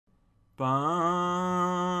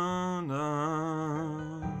Kind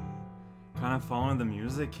of following the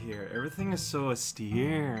music here. Everything is so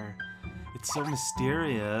austere. It's so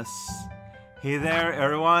mysterious. Hey there,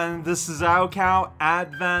 everyone. This is A2XT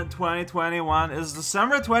Advent 2021. It's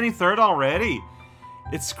December 23rd already.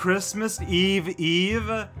 It's Christmas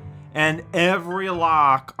Eve, and every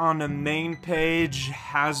lock on the main page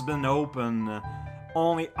has been open.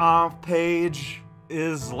 Only off page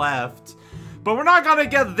is left. But we're not gonna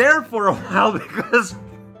get there for a while because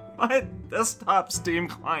my desktop Steam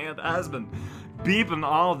client has been beeping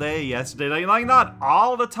all day yesterday. Like not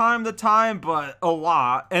all the time, but a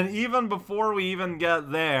lot. And even before we even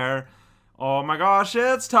get there, oh my gosh,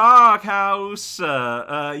 it's Talkhaus.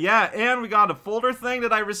 Yeah, and we got a folder thing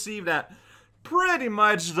that I received at pretty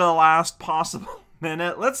much the last possible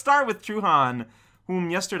minute. Let's start with Truhan,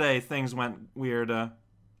 whom yesterday things went weird.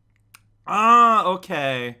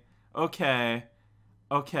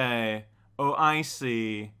 Okay. Oh, I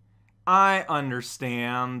see. I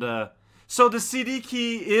understand. So the CD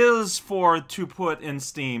key is to put in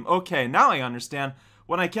Steam. Okay, now I understand.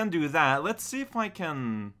 When I can do that, let's see if I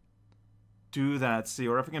can do that. See,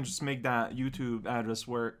 or if I can just make that YouTube address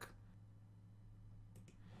work.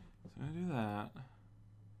 So I do that.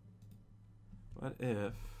 What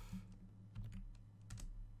if?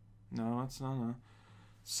 No, it's not.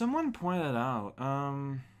 Someone pointed out.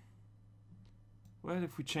 What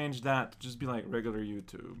if we change that to just be like regular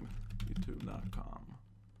YouTube? YouTube.com.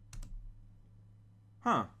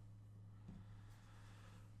 Huh.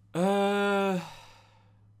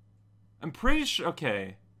 I'm pretty sure.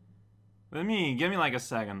 Okay. Give me like a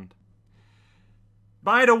second.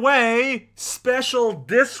 By the way, special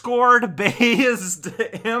Discord-based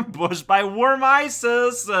ambush by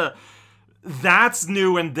WhimWidget. That's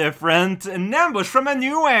new and different. An ambush from a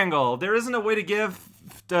new angle. There isn't a way to give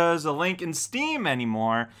a link in Steam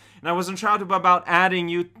anymore. And I wasn't sure about adding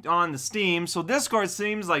you on the Steam, so Discord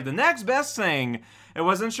seems like the next best thing. I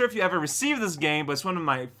wasn't sure if you ever received this game, but it's one of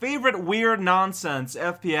my favorite weird nonsense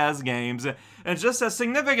FPS games. And just as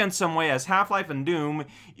significant in some way as Half-Life and Doom,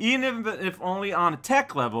 even if only on a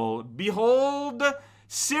tech level. Behold,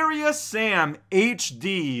 Serious Sam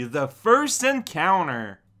HD, the first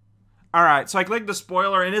encounter. Alright, so I clicked the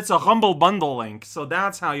spoiler and it's a Humble Bundle link, so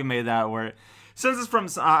that's how you made that work. Since it's from,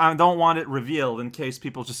 I don't want it revealed in case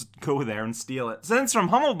people just go there and steal it. Since it's from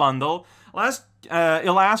Humble Bundle,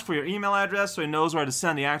 it'll ask for your email address so it knows where to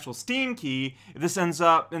send the actual Steam key. If this ends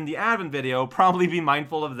up in the Advent video, probably be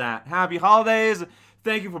mindful of that. Happy holidays.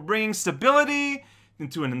 Thank you for bringing stability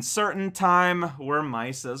into an uncertain time,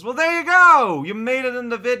 WhimWidget. Well, there you go. You made it in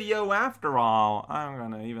the video after all. I'm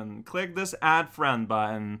gonna even click this add friend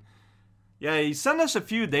button. Yeah, he sent us a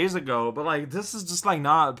few days ago, but like this is just like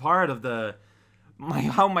not part of the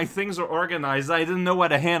how my things are organized. I didn't know what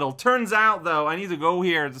to handle. Turns out though, I need to go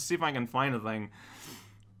here to see if I can find a thing.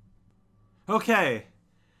 Okay.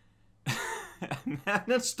 I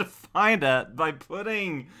managed to find it by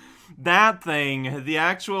putting that thing, the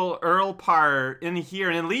actual Earl part, in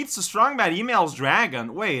here, and it leads to Strong Bad Emails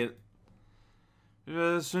Dragon. Wait.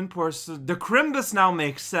 The Crimbus now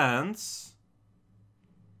makes sense.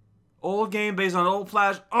 Old game based on old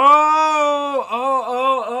Flash. Oh,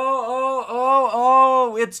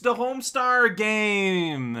 it's the Homestar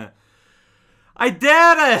game. I did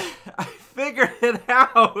it. I figured it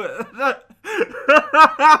out.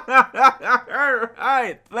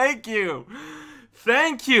 Alright, thank you.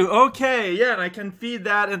 Okay, yeah, and I can feed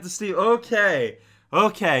that into Steve. Okay,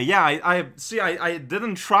 yeah, I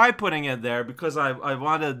didn't try putting it there because I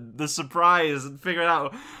wanted the surprise and figure it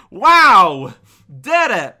out. Wow, did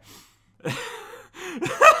it.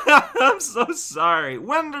 I'm so sorry.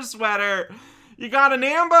 Winter Sweater, you got an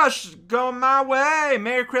ambush going my way.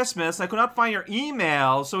 Merry Christmas. I could not find your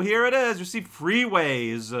email, so here it is. You see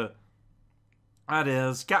Freeways. That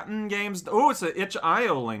is Captain Games. Oh, it's an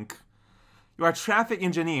itch.io link. You are a traffic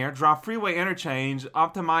engineer. Draw freeway interchange,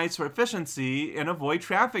 optimize for efficiency, and avoid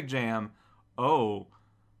traffic jam. Oh,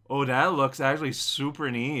 that looks actually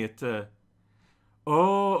super neat.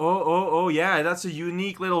 Oh, yeah, that's a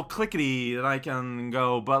unique little clickety that I can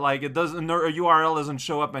go, but like it doesn't, a URL doesn't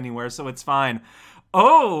show up anywhere, so it's fine.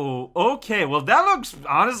 Oh, okay, well that looks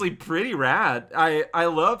honestly pretty rad. I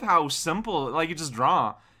love how simple, like you just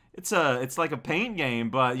draw. It's like a paint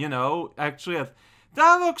game, but you know, actually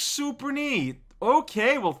that looks super neat.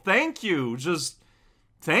 Okay, well thank you,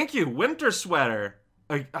 thank you, Winter Sweater.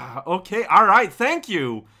 Okay, alright, thank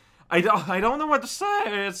you. I don't know what to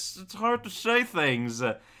say. It's hard to say things.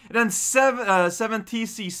 And then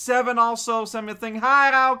 7TC7 also sent me a thing. Hi,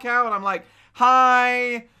 Raocow. And I'm like,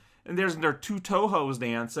 hi. And there's their two Tohos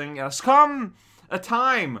dancing. Come A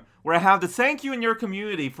time where I have to thank you and your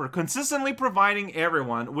community for consistently providing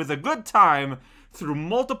everyone with a good time through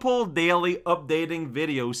multiple daily updating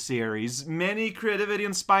video series, many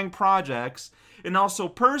creativity-inspiring projects, and also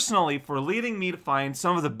personally for leading me to find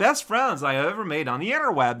some of the best friends I have ever made on the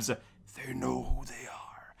interwebs. They know who they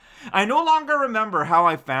are. I no longer remember how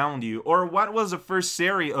I found you or what was the first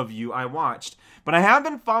series of you I watched, but I have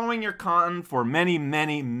been following your content for many,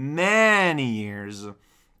 many, many years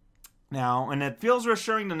now, and it feels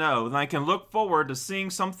reassuring to know that I can look forward to seeing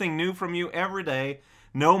something new from you every day,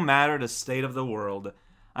 no matter the state of the world.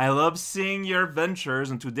 I love seeing your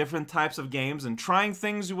ventures into different types of games and trying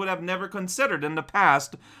things you would have never considered in the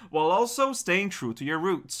past, while also staying true to your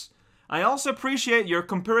roots. I also appreciate your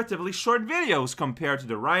comparatively short videos compared to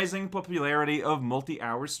the rising popularity of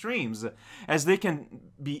multi-hour streams, as they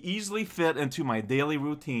can be easily fit into my daily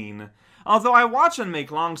routine. Although I watch and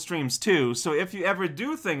make long streams too, so if you ever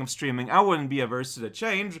do think of streaming, I wouldn't be averse to the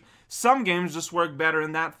change. Some games just work better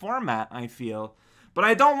in that format, I feel. But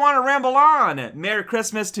I don't want to ramble on. Merry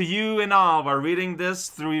Christmas to you and all while reading this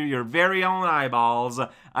through your very own eyeballs.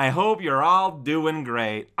 I hope you're all doing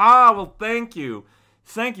great. Well, thank you.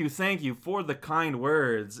 Thank you for the kind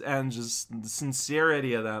words and just the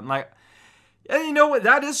sincerity of them. Like, and you know what?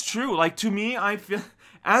 That is true. Like, to me, I feel,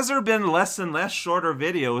 as there have been less and less shorter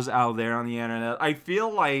videos out there on the internet, I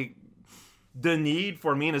feel like the need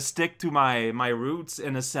for me to stick to my roots,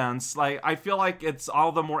 in a sense, like, I feel like it's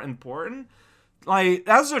all the more important. Like,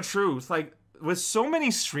 that's the truth. Like, with so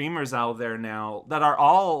many streamers out there now that are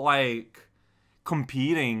all, like,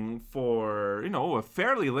 competing for, you know, a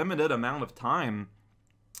fairly limited amount of time,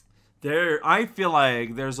 I feel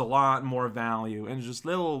like there's a lot more value in just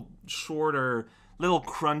little shorter, little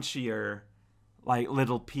crunchier, like,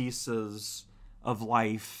 little pieces of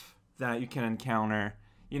life that you can encounter,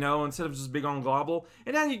 you know, instead of just big on global.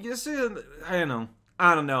 And then you just, I don't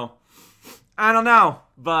know,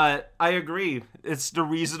 but I agree. It's the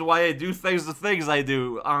reason why I do the things I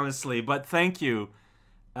do, honestly. But thank you.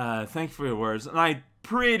 Thank you for your words. And I'm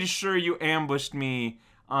pretty sure you ambushed me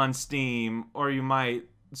on Steam, or you might.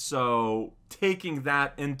 So, taking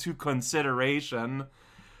that into consideration.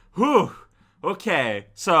 Whew. Okay,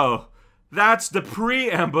 so that's the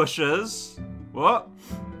pre-ambushes. Whoa.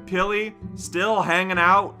 Pilly, still hanging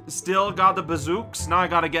out. Still got the bazooks. Now I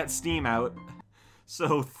gotta get Steam out.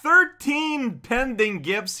 So 13 pending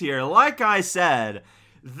gifts here. Like I said,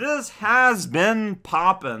 this has been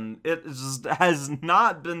popping. It just has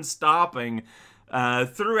not been stopping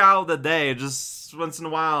throughout the day. Just once in a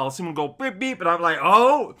while, someone go beep beep, and I'm like,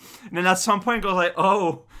 oh. And then at some point, it goes like,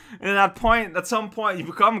 oh. And at some point, you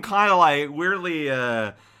become kind of like weirdly,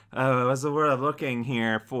 what's the word I'm looking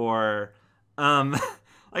here for? Like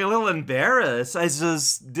a little embarrassed. I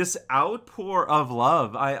just, this outpour of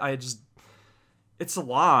love. I just, it's a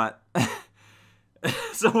lot.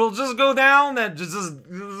 So we'll just go down and just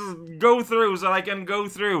go through so I can go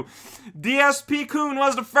through. DSP Coon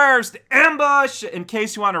was the first. Ambush! In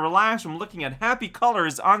case you want to relax from looking at happy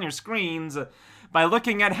colors on your screens, by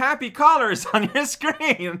looking at happy colors on your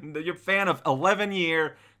screen. You're a fan of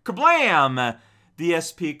 11-year. Kablam!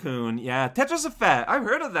 DSP Coon. Yeah, Tetris Effect. I've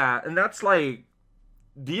heard of that. And that's like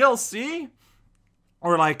DLC?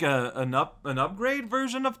 Or like an upgrade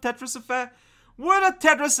version of Tetris Effect? Would a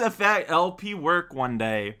Tetris Effect LP work one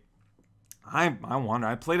day? I wonder.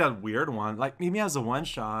 I played a weird one. Like, maybe as a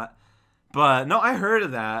one-shot. But, no, I heard of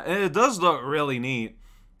that. And it does look really neat.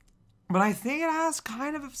 But I think it has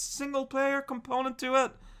kind of a single-player component to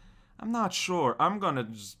it. I'm not sure. I'm gonna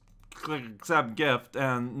just click accept gift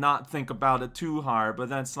and not think about it too hard. But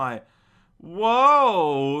then it's like,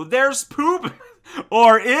 whoa, there's poop.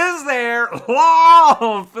 Or is there?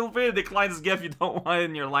 Whoa! Feel free to decline this gift if you don't want it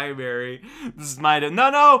in your library. This is my...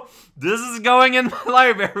 No! This is going in my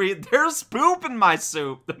library. There's poop in my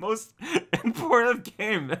soup. The most important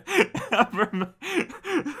game ever.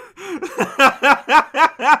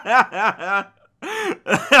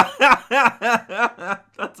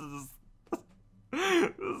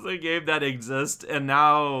 This is a game that exists, and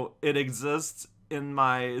now it exists in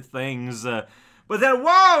my things. But then,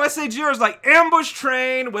 whoa, SAGers like Ambush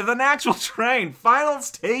Train with an actual train. Final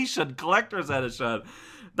Station, Collector's Edition.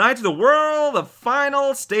 Night to the World of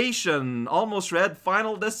Final Station. Almost Read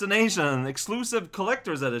Final Destination. Exclusive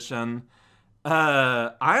Collector's Edition.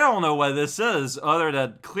 I don't know what this is, other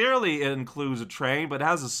than clearly it includes a train, but it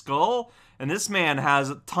has a skull. And this man has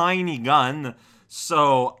a tiny gun.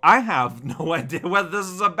 So I have no idea what this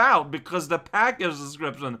is about, because the package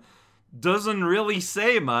description doesn't really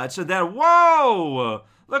say much. And then, whoa!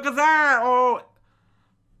 Look at that! Oh,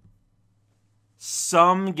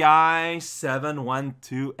 Some Guy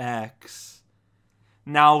 712X.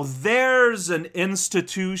 Now there's an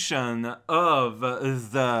institution of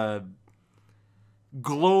the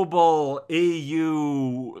global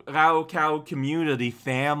AU Raukau community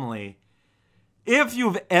family. If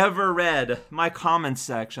you've ever read my comment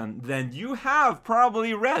section, then you have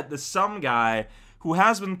probably read the some guy who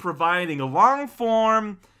has been providing a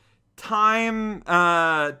long-form,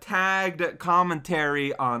 time-tagged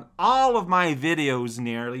commentary on all of my videos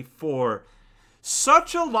nearly for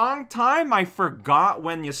such a long time, I forgot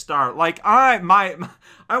when you start. Like, I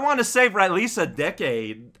want to say for at least a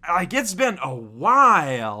decade. Like, it's been a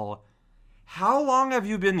while. How long have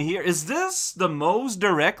you been here? Is this the most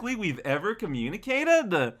directly we've ever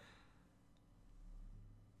communicated?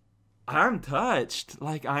 I'm touched.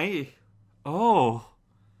 Like, oh.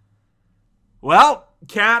 Well,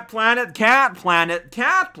 Cat Planet.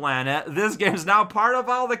 This game's now part of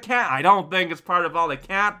all the cat. I don't think it's part of all the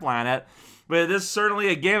Cat Planet. But it is certainly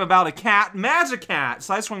a game about a cat, Magic Cat.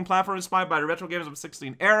 Side-scrolling platform inspired by the retro games of the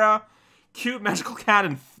 16 era. Cute magical cat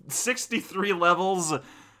in 63 levels.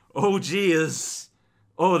 Oh, geez.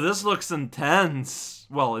 Oh, this looks intense.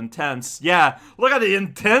 Well, intense. Yeah, look at the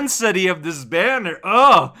intensity of this banner.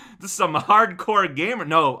 Oh, this is some hardcore gamer.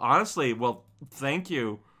 No, honestly, well, thank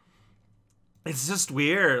you. It's just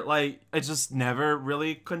weird. Like, I just never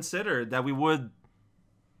really considered that we would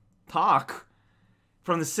talk.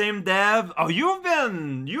 From the same dev. Oh, you've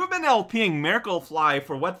been LPing Miracle Fly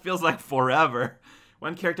for what feels like forever.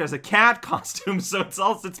 One character has a cat costume, so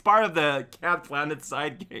it's part of the Cat Planet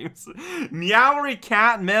side games. Meowery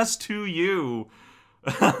cat mess to you.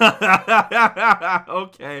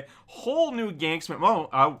 Okay, whole new gangster. Well,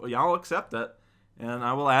 I'll accept it, and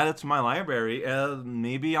I will add it to my library, and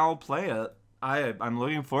maybe I'll play it. I'm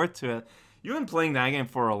looking forward to it. You've been playing that game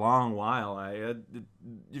for a long while.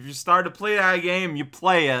 If you start to play that game, you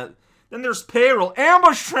play it. Then there's Payroll.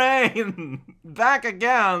 Ambush Train! Back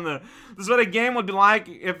again. This is what a game would be like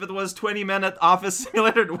if it was 20-minute Office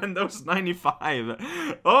Simulator to Windows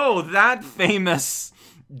 95. Oh, that famous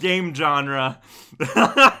game genre.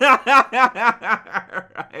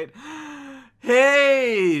 Right.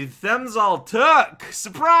 Hey, them's all took.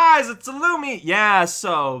 Surprise, it's a Lumi. Yeah,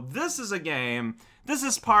 so this is a game. This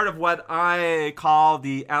is part of what I call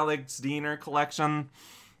the Alex Diener collection.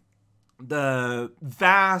 The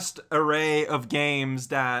vast array of games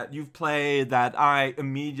that you've played that I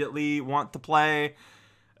immediately want to play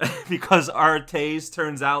because our taste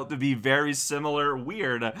turns out to be very similar.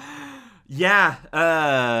 Weird. Yeah,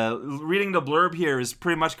 reading the blurb here is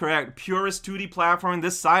pretty much correct. Purest 2D platforming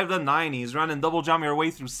this side of the 90s. Run and double jump your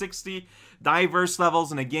way through 60 diverse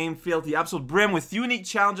levels in a game filled to the absolute brim with unique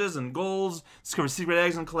challenges and goals. Discover secret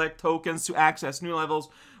eggs and collect tokens to access new levels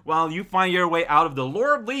while you find your way out of the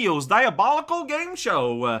Lord Leo's diabolical game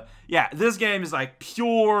show. Yeah, this game is like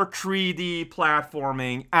pure 3D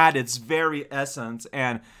platforming at its very essence,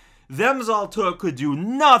 and them's all took could do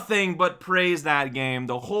nothing but praise that game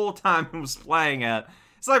the whole time he was playing it.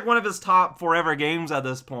 It's like one of his top forever games at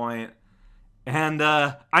this point. And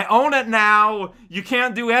I own it now. You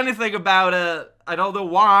can't do anything about it. I don't know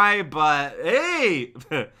why, but hey.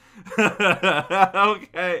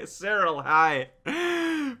 Okay, Cyril, hi.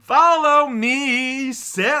 Follow me,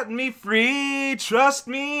 set me free, trust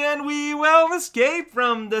me, and we will escape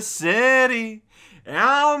from the city.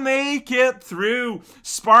 I'll make it through.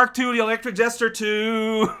 Spark 2, the Electric Jester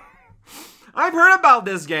 2. I've heard about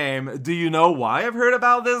this game. Do you know why I've heard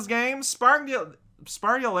about this game? Spark the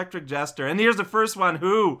Electric Jester. And here's the first one.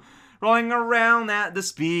 Who? Rolling around at the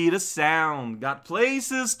speed of sound. Got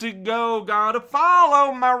places to go. Gotta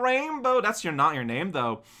follow my rainbow. That's not your name,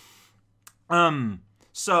 though.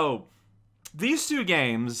 So, these two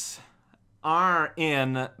games are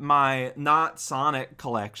in my Not Sonic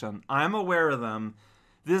collection. I'm aware of them.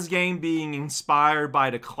 This game being inspired by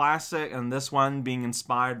the classic and this one being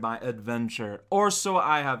inspired by adventure. Or so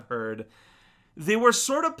I have heard. They were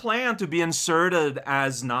sort of planned to be inserted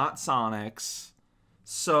as Not Sonics.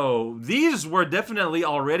 So these were definitely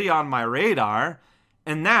already on my radar.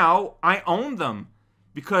 And now I own them.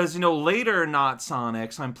 Because, you know, later Not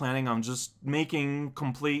Sonics, I'm planning on just making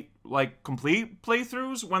complete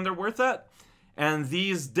playthroughs when they're worth it. And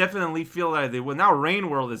these definitely feel like they would. Now Rain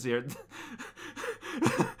World is here. This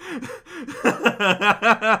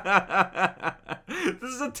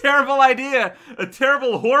is a terrible idea. A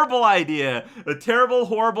terrible, horrible idea. A terrible,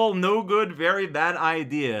 horrible, no good, very bad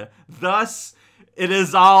idea. Thus, it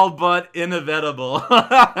is all but inevitable.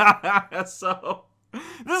 So,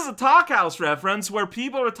 this is a talkhaus reference where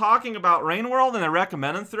people are talking about Rain World in a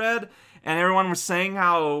recommended thread. and everyone was saying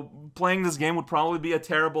how playing this game would probably be a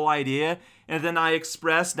terrible idea, and then I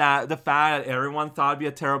expressed that the fact that everyone thought it'd be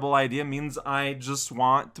a terrible idea means I just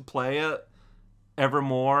want to play it ever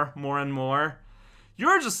more and more.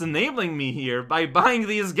 You're just enabling me here by buying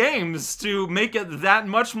these games to make it that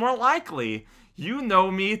much more likely. You know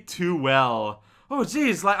me too well. Oh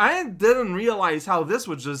geez, like I didn't realize how this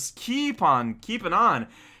would just keep on keeping on.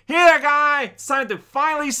 Hey there, guy! It's time to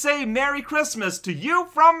finally say Merry Christmas to you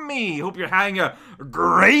from me. Hope you're having a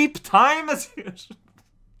great time as you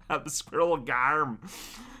have the squirrel garm.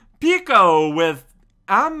 Pico with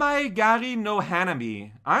Amai no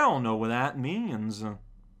Hanami. I don't know what that means.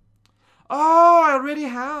 Oh, I already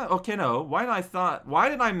have. Okay, no. Why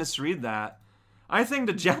did I misread that? I think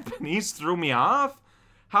the Japanese threw me off.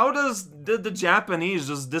 How did the Japanese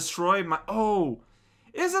just destroy my... Oh,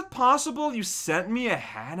 is it possible you sent me a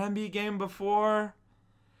Hanami game before?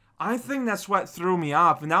 I think that's what threw me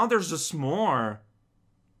off. And now there's just more.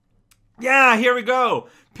 Yeah, here we go.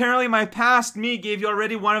 Apparently my past me gave you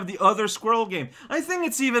already one of the other squirrel game. I think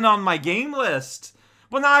it's even on my game list.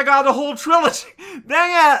 But now I got the whole trilogy.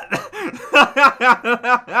 Dang it!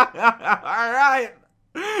 Alright.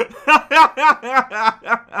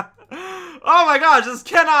 Oh my gosh, this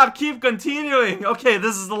cannot keep continuing. Okay,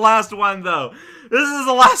 this is the last one though. This is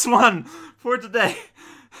the last one for today.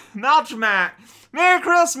 Malchmac, Merry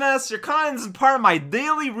Christmas! Your content's been part of my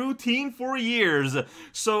daily routine for years.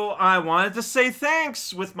 So I wanted to say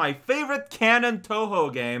thanks with my favorite canon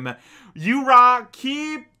Toho game. You rock,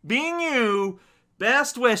 keep being you.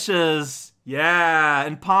 Best wishes. Yeah,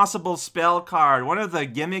 Impossible Spell Card. One of the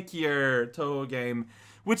gimmickier Toho game,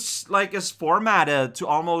 which like is formatted to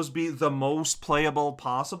almost be the most playable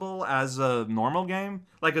possible as a normal game,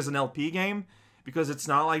 like as an LP game, because it's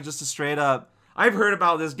not like just a straight up. I've heard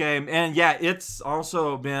about this game, and yeah, it's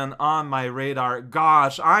also been on my radar.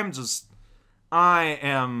 Gosh, I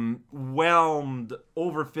am whelmed,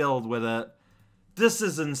 overfilled with it. This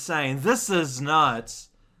is insane. This is nuts.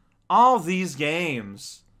 All these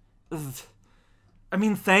games. I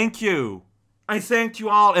mean, thank you. I thanked you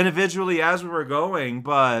all individually as we were going,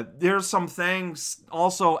 but there's some thanks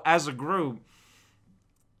also as a group.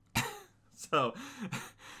 So,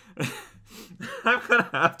 I'm gonna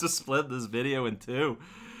have to split this video in two,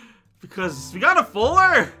 because we got a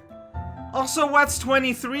fuller! Also, what's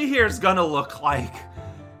 23 here is gonna look like?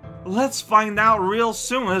 Let's find out real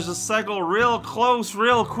soon. Let's just cycle real close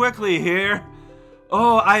real quickly here.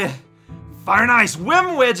 Oh, fire nice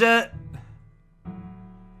WhimWidget!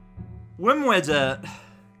 WhimWidget,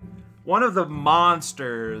 one of the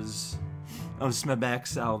monsters of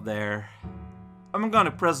Smebex out there. I'm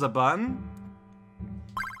gonna press a button,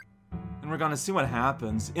 and we're gonna see what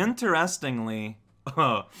happens. Interestingly,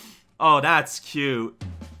 oh, that's cute.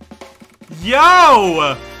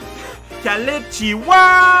 Yo!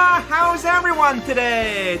 Konnichiwa! How's everyone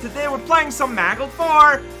today? Today we're playing some Maggle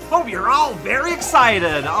 4. Hope you're all very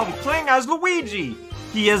excited. I'll be playing as Luigi.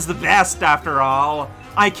 He is the best after all.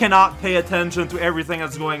 I cannot pay attention to everything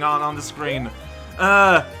that's going on the screen.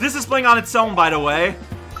 This is playing on its own, by the way.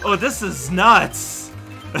 Oh, this is nuts.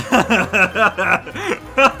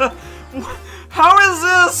 How is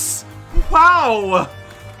this? Wow.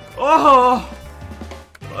 Oh.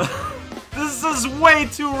 This is way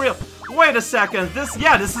too real. Wait a second. This is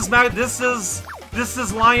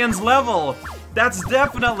Lion's level. That's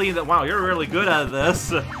definitely the. Wow, you're really good at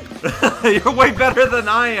this. You're way better than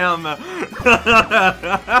I am.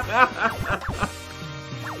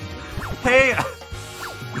 Hey.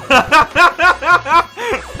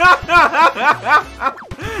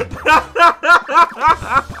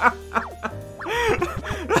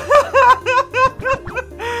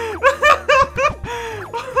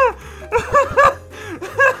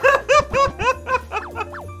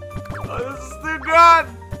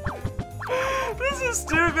 This is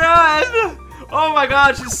too good! Oh my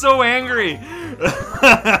gosh, he's so angry!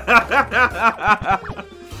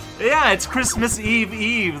 Yeah, it's Christmas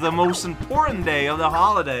Eve, the most important day of the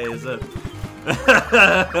holidays.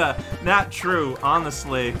 Not true,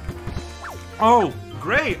 honestly. Oh,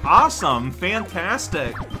 great, awesome,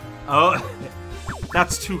 fantastic. Oh,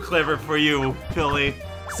 that's too clever for you, Billy.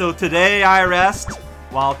 So today I rest,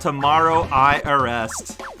 while tomorrow I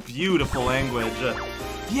arrest. Beautiful language.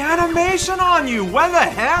 The animation on you! What the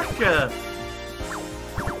heck?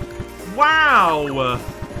 Wow!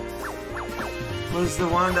 What was the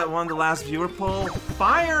one that won the last viewer poll?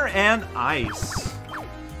 Fire and Ice.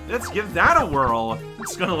 Let's give that a whirl.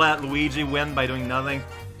 It's gonna let Luigi win by doing nothing.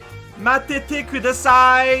 Matete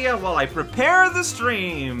kudasai while I prepare the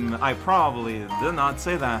stream. I probably did not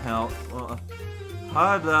say that, hell.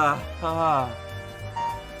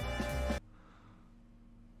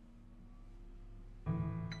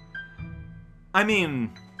 I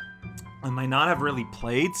mean, I might not have really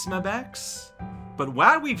played SMEBX, but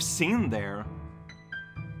what we've seen there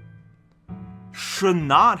should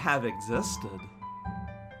not have existed.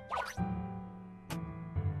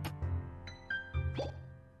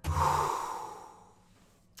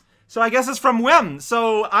 So I guess it's from Whim.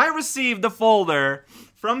 So I received the folder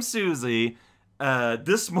from Susie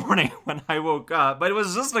this morning when I woke up, but it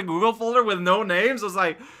was just a Google folder with no names. I was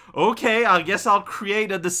like, okay, I guess I'll create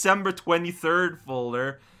a December 23rd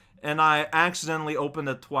folder, and I accidentally opened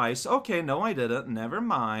it twice. Okay, no, I didn't. Never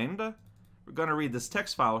mind. We're gonna read this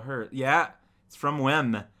text file. Yeah, it's from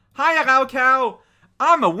Whim. Hi, Cow Cow.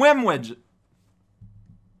 I'm a WhimWidget.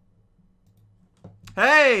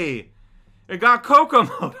 Hey. It got Coco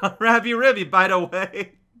mode on Rabby Ribby, by the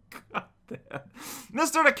way. God damn.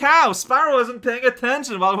 Mr. the Cow, Spyro wasn't paying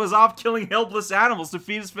attention while he was off killing helpless animals to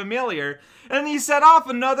feed his familiar, and he set off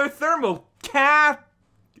another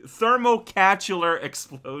thermocatular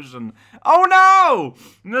explosion. Oh no!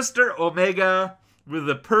 Mr. Omega, with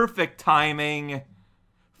the perfect timing.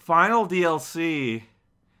 Final DLC.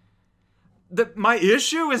 My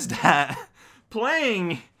issue is that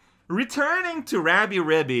returning to Rabby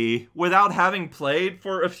Ribby without having played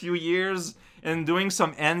for a few years and doing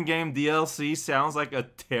some endgame DLC sounds like a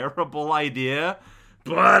terrible idea.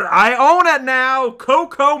 But I own it now!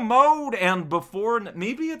 Coco mode! And before,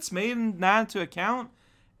 maybe it's made that into account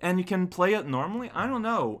and you can play it normally? I don't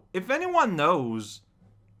know. If anyone knows,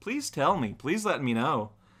 please tell me. Please let me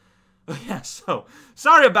know. Yeah, so,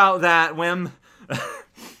 sorry about that, Whim.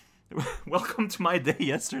 Welcome to my day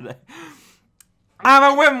yesterday. I'm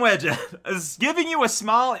a WhimWidget. Is giving you a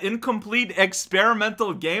small, incomplete,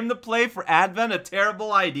 experimental game to play for Advent a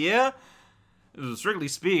terrible idea? Strictly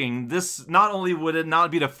speaking, this not only would it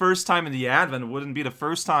not be the first time in the Advent, it wouldn't be the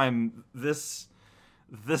first time this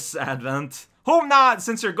Advent. Hope not,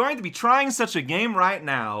 since you're going to be trying such a game right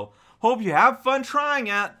now. Hope you have fun trying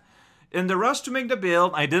it. In the rush to make the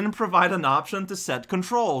build, I didn't provide an option to set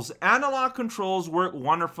controls. Analog controls work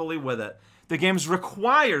wonderfully with it. The game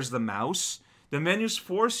requires the mouse. The menus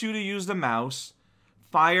force you to use the mouse.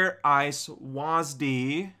 Fire, ice,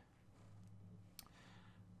 WASD.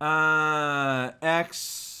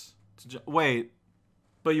 X. Wait.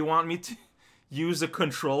 But you want me to use a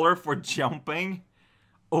controller for jumping?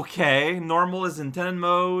 Okay. Normal is intended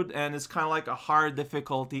mode, and it's kind of like a hard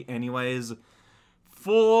difficulty anyways.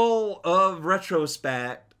 Full of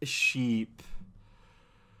retrospect sheep.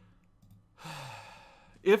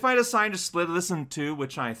 If I decide to split this in two,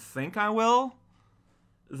 which I think I will,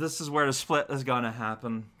 this is where the split is gonna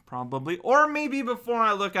happen, probably. Or maybe before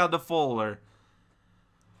I look at the folder.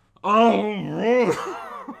 Oh,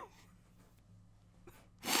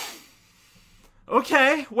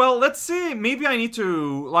 okay, well, let's see. Maybe I need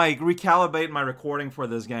to, like, recalibrate my recording for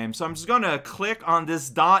this game. So I'm just gonna click on this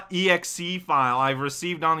 .exe file I've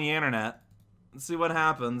received on the internet. Let's see what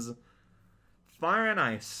happens. Fire and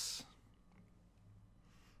ice.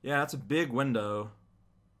 Yeah, that's a big window.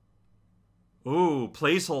 Ooh,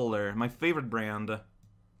 placeholder. My favorite brand.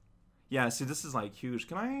 Yeah, see, this is, like, huge.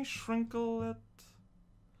 Can I shrinkle it?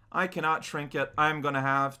 I cannot shrink it. I'm gonna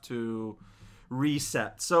have to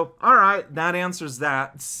reset. So, alright, that answers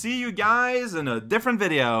that. See you guys in a different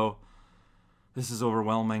video. This is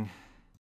overwhelming.